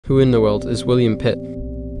Who in the world is William Pitt?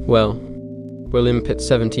 Well, William Pitt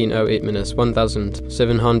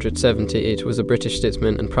 1708-1778 was a British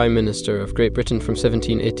statesman and Prime Minister of Great Britain from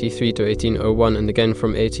 1783 to 1801 and again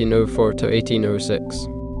from 1804 to 1806.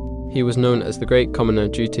 He was known as the Great Commoner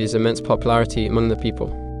due to his immense popularity among the people.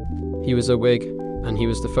 He was a Whig, and he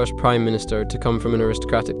was the first Prime Minister to come from an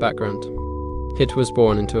aristocratic background. Pitt was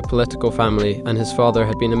born into a political family, and his father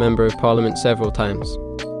had been a Member of Parliament several times.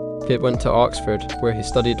 Pitt went to Oxford, where he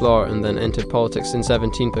studied law and then entered politics in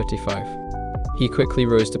 1735. He quickly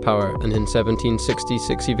rose to power, and in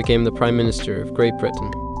 1766 he became the Prime Minister of Great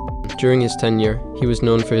Britain. During his tenure, he was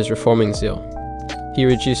known for his reforming zeal. He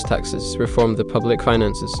reduced taxes, reformed the public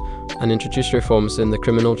finances, and introduced reforms in the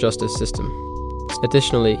criminal justice system.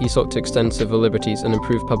 Additionally, he sought to extend civil liberties and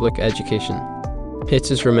improve public education.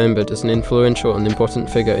 Pitt is remembered as an influential and important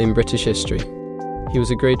figure in British history. He was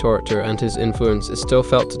a great orator, and his influence is still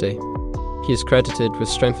felt today. He is credited with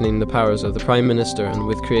strengthening the powers of the Prime Minister and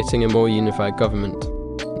with creating a more unified government.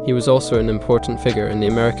 He was also an important figure in the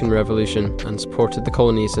American Revolution and supported the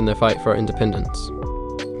colonies in their fight for independence.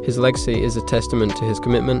 His legacy is a testament to his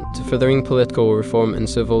commitment to furthering political reform and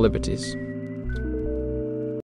civil liberties.